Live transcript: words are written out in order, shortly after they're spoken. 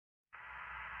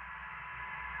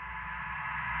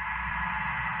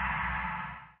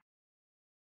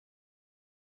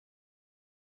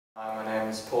My name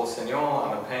is Paul Senyol.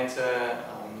 I'm a painter.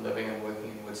 I'm living and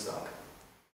working in Woodstock.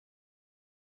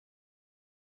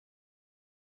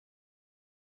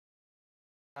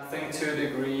 I think to a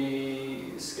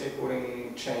degree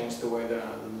skateboarding changed the way that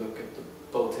I look at the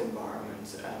built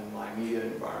environment and my immediate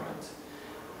environment,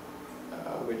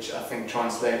 which I think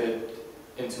translated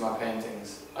into my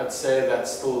paintings. I'd say that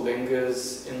still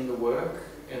lingers in the work,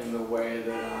 in the way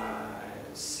that I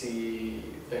see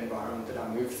the environment that I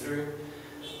move through.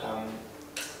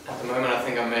 At the moment I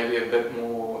think I'm maybe a bit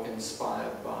more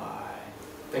inspired by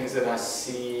things that I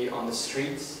see on the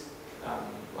streets,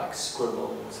 like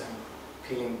scribbles and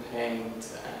peeling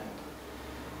paint and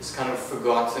this kind of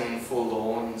forgotten,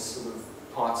 forlorn sort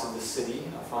of parts of the city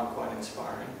I find quite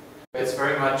inspiring. It's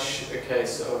very much a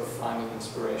case of finding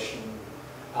inspiration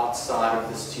outside of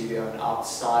the studio and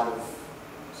outside of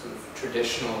sort of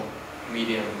traditional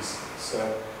mediums.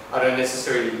 So I don't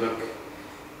necessarily look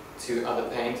to other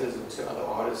painters or to other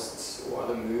artists or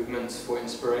other movements for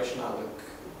inspiration. I look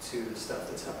to the stuff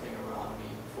that's happening around me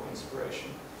for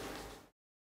inspiration.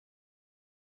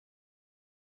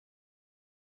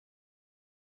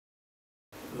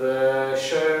 The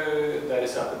show that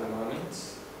is up at the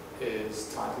moment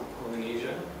is titled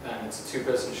Polynesia, and it's a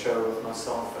two-person show with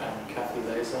myself and Cathy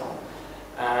Layzell.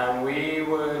 And we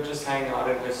were just hanging out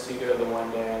in her studio the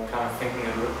one day and kind of thinking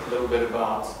a little bit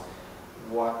about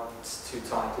what to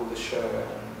title the show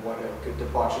and what a good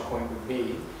departure point would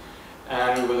be.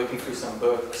 And we were looking through some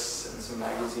books and some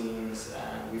magazines,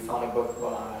 and we found a book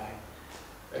by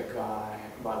a guy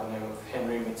by the name of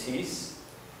Henry Matisse,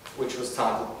 which was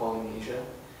titled Polynesia,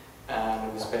 and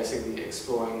it was basically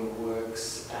exploring the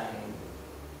works and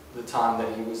the time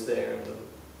that he was there and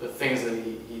the things that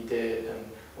he did and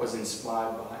was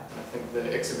inspired by. And I think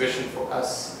the exhibition for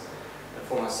us and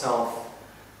for myself,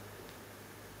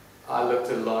 I looked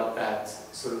a lot at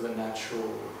sort of the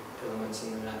natural elements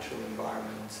and the natural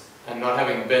environment, and not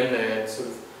having been there, sort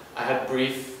of, I had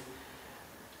brief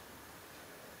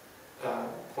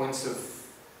points of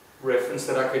reference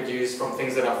that I could use from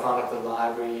things that I found at the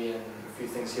library and a few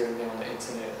things here and there on the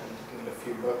internet and looking at a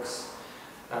few books,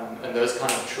 and those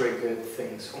kind of triggered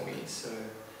things for me. So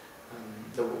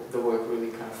the work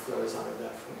really kind of flows out of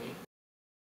that for me.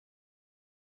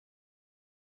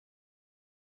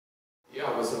 Yeah,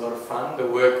 it was a lot of fun. The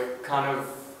work kind of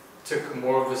took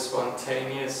more of a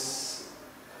spontaneous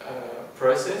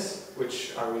process,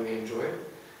 which I really enjoyed.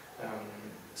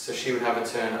 So she would have a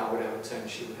turn, I would have a turn,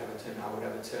 she would have a turn, I would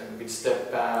have a turn. We'd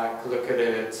step back, look at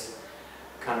it,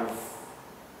 kind of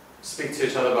speak to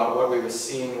each other about what we were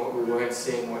seeing, what we weren't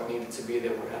seeing, what needed to be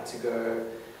there, what had to go,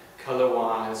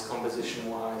 color-wise,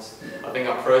 composition-wise. I think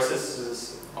our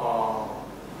processes are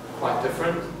quite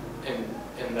different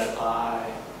in that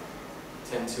I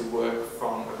tend to work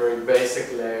from a very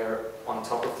basic layer on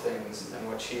top of things, and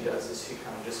what she does is she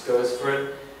kind of just goes for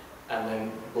it and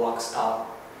then blocks out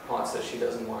parts that she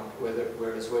doesn't want,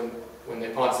 whereas when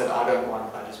they're parts that I don't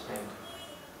want, I just paint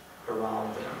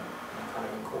around them and kind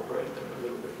of incorporate them a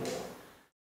little bit more.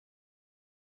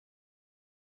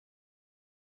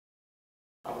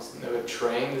 I was never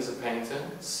trained as a painter,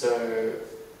 so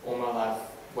all my life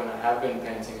when I have been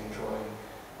painting and drawing,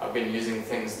 I've been using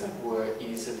things that were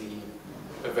easily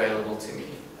available to me,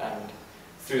 and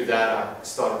through that I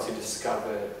started to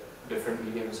discover different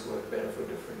mediums work better for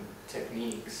different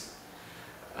techniques.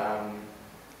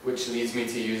 Which leads me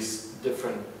to use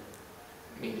different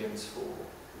mediums for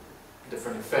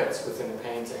different effects within a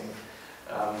painting.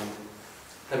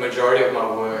 The majority of my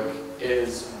work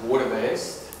is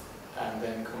water-based and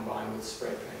then combined with spray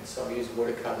paint. So I use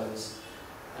watercolors,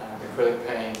 acrylic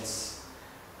paints,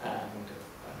 and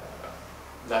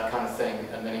that kind of thing,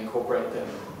 and then incorporate them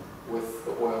with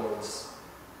the oils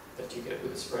that you get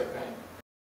with the spray paint.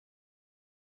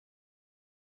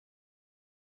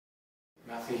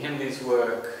 Matthew Hindley's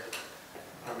work,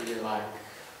 I really like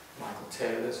Michael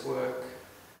Taylor's work,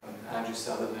 Andrew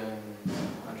Sutherland,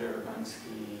 Andrei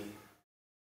Urbanski.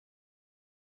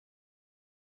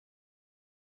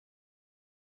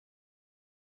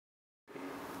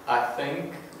 I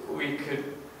think we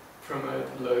could promote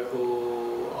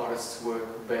local artists'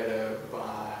 work better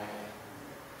by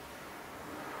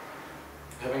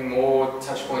having more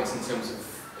touch points in terms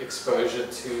of exposure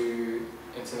to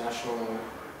international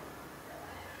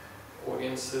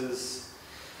audiences.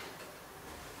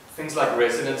 Things like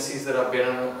residencies that I've been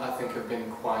on, I think have been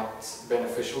quite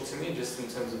beneficial to me, just in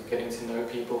terms of getting to know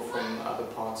people from other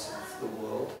parts of the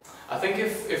world. I think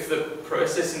if the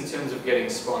process in terms of getting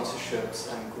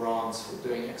sponsorships and grants for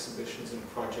doing exhibitions and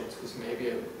projects was maybe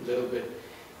a little bit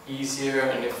easier,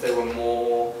 and if there were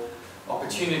more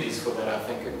opportunities for that, I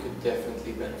think it could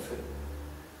definitely benefit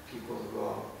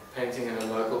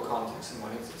context and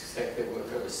wanting to take their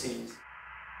work overseas.